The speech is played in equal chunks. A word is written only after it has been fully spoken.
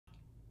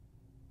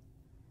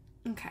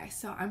Okay,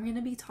 so I'm going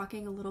to be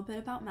talking a little bit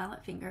about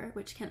mallet finger,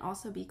 which can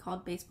also be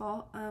called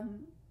baseball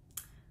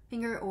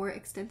finger or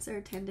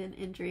extensor tendon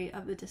injury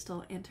of the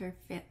distal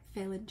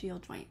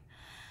interphalangeal joint.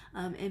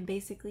 And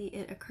basically,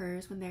 it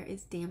occurs when there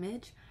is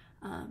damage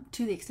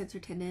to the extensor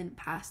tendon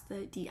past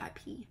the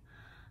DIP.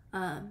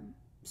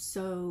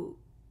 So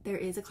there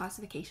is a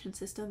classification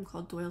system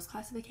called Doyle's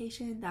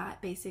classification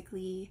that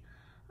basically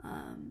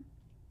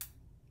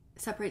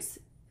separates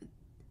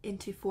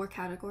into 4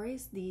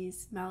 categories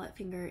these mallet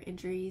finger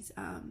injuries,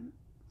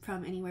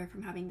 from anywhere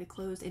from having the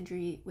closed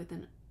injury with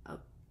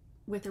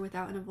or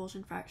without an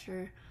avulsion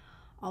fracture,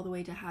 all the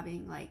way to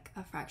having like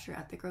a fracture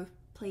at the growth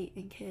plate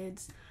in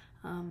kids,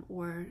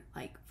 or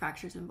like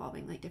fractures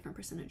involving like different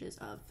percentages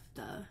of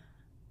the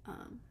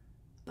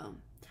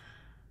bone.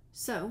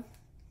 So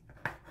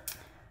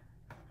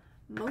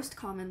most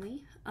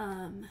commonly,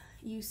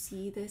 you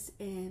see this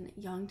in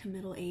young to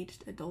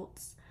middle-aged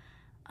adults,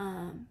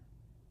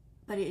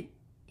 but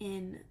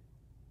in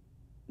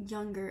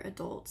younger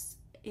adults,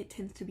 it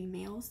tends to be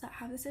males that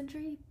have this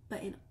injury,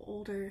 but in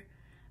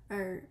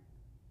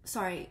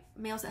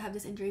males that have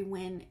this injury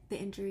when the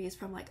injury is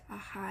from like a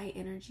high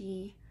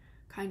energy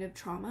kind of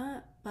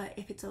trauma. But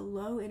if it's a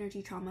low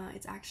energy trauma,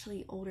 it's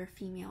actually older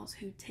females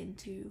who tend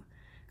to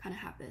kind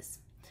of have this.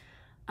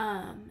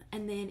 And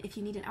then if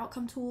you need an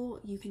outcome tool,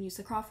 you can use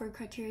the Crawford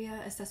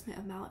criteria, assessment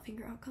of mallet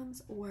finger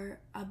outcomes, or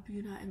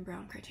Abuna and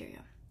Brown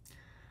criteria.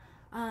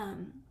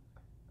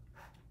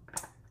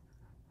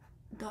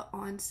 The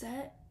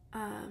onset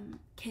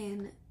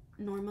can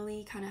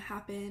normally kind of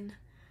happen,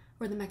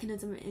 or the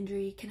mechanism of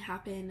injury can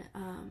happen,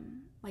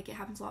 like it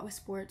happens a lot with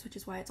sports, which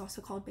is why it's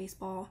also called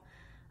baseball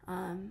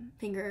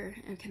finger.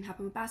 It can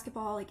happen with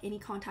basketball, like any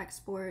contact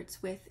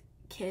sports. With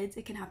kids,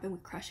 it can happen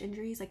with crush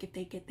injuries, like if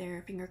they get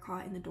their finger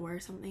caught in the door or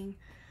something.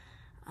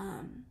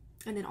 And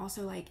then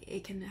also like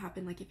it can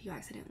happen like if you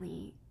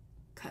accidentally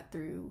cut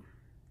through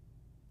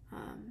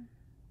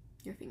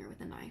your finger with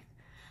a knife.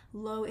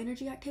 Low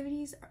energy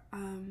activities,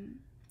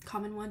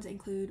 common ones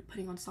include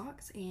putting on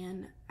socks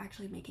and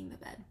actually making the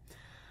bed.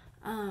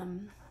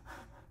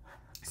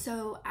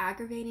 So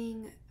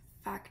aggravating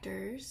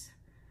factors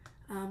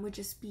would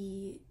just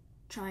be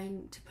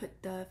trying to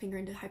put the finger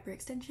into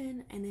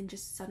hyperextension and then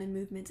just sudden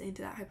movements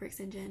into that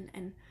hyperextension.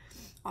 And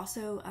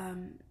also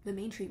the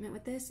main treatment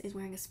with this is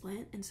wearing a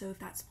splint, and so if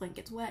that splint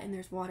gets wet and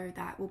there's water,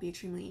 that will be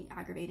extremely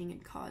aggravating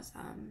and cause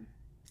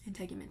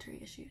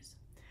integumentary issues.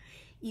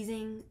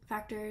 Easing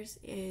factors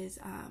is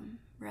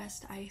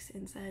rest, ice,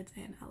 NSAIDs,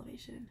 and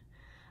elevation.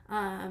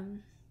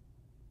 And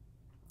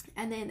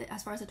then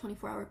as far as the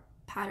 24-hour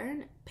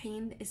pattern,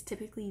 pain is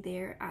typically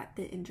there at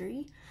the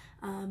injury,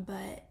 and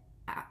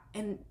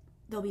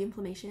there'll be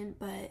inflammation,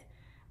 but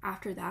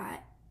after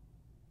that,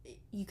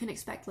 you can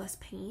expect less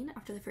pain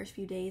after the first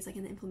few days, like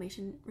in the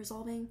inflammation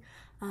resolving,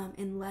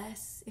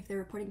 unless if they're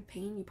reporting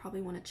pain, you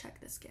probably want to check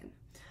the skin.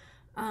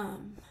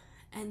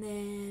 And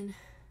then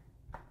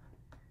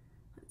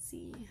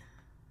see.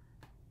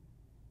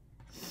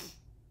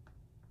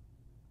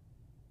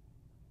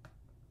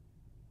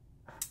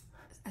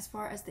 As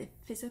far as the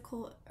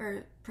physical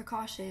or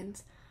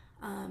precautions,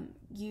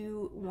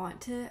 you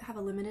want to have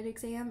a limited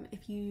exam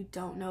if you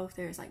don't know if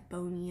there's like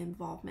bony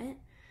involvement,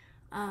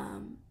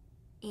 and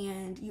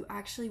you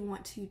actually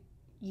want to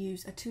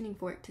use a tuning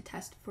fork to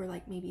test for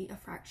like maybe a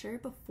fracture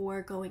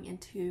before going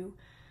into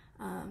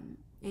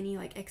any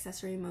like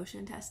accessory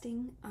motion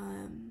testing.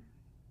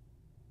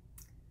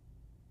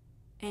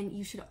 And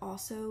you should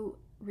also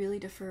really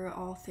defer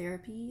all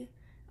therapy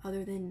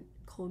other than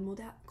cold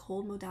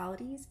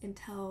modalities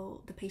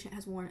until the patient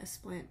has worn a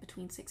splint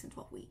between 6 and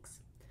 12 weeks.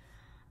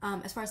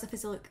 As far as the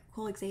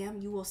physical exam,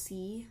 you will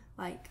see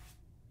like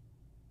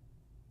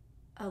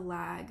a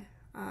lag,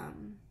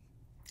 an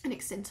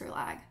extensor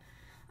lag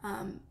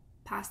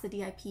past the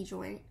DIP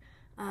joint.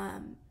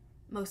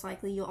 Most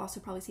likely you'll also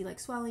probably see like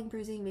swelling,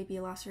 bruising, maybe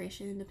a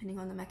laceration depending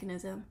on the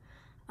mechanism,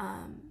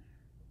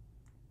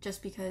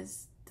 just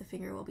because the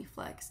finger will be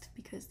flexed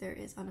because there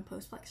is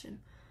unopposed flexion.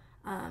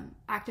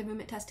 Active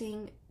movement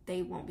testing,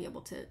 they won't be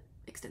able to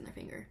extend their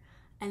finger.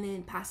 And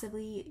then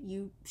passively,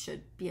 you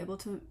should be able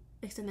to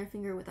extend their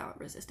finger without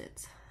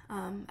resistance.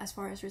 As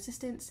far as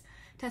resistance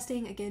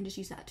testing, again, just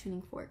use that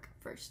tuning fork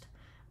first.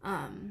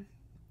 And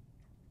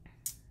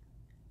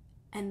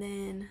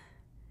then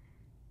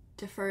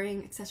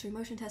deferring accessory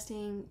motion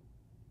testing,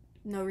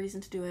 no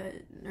reason to do a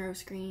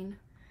neuroscreen.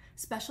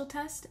 Special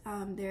test,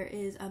 there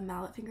is a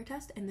mallet finger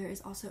test, and there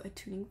is also a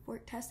tuning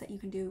fork test that you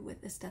can do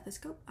with a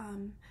stethoscope,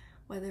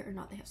 whether or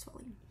not they have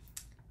swelling.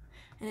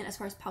 And then as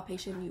far as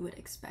palpation, you would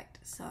expect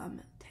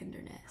some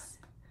tenderness.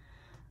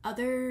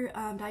 Other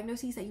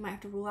diagnoses that you might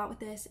have to rule out with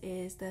this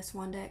is the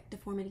swan neck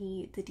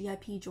deformity, the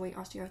DIP joint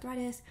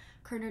osteoarthritis,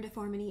 Kerner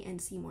deformity,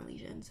 and Seymour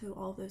lesion. So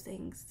all of those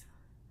things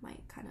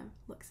might kind of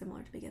look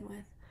similar to begin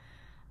with.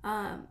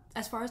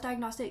 As far as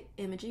diagnostic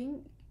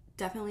imaging,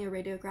 definitely a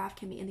radiograph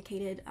can be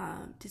indicated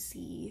to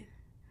see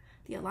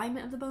the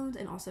alignment of the bones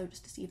and also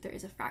just to see if there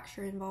is a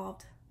fracture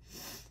involved.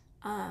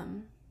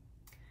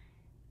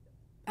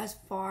 As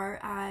far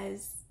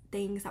as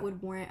things that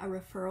would warrant a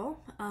referral.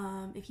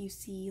 If you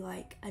see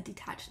like a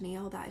detached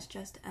nail, that is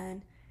just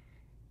an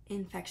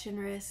infection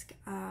risk.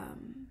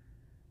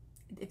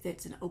 If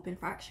it's an open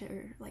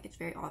fracture, like it's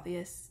very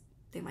obvious,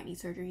 they might need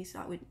surgery, so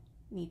that would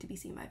need to be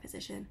seen by a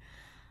physician.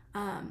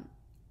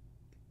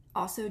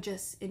 Also,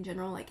 just in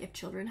general, like if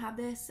children have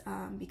this,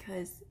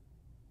 because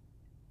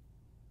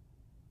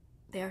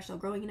they are still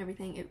growing and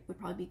everything, it would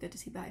probably be good to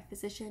see by a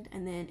physician.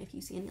 And then if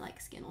you see any like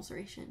skin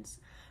ulcerations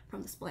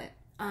from the splint.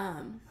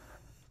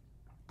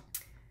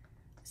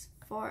 As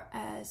far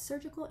as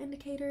surgical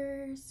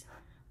indicators,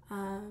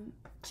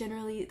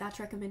 generally that's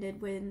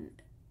recommended when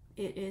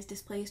it is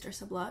displaced or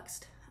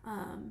subluxed.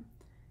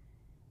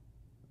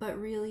 But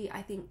really,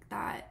 I think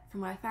that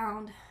from what I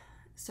found,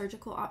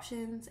 surgical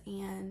options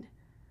and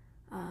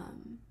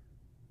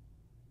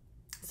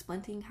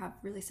splinting have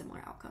really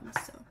similar outcomes.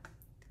 So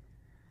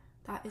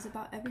that is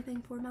about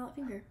everything for mallet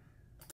finger.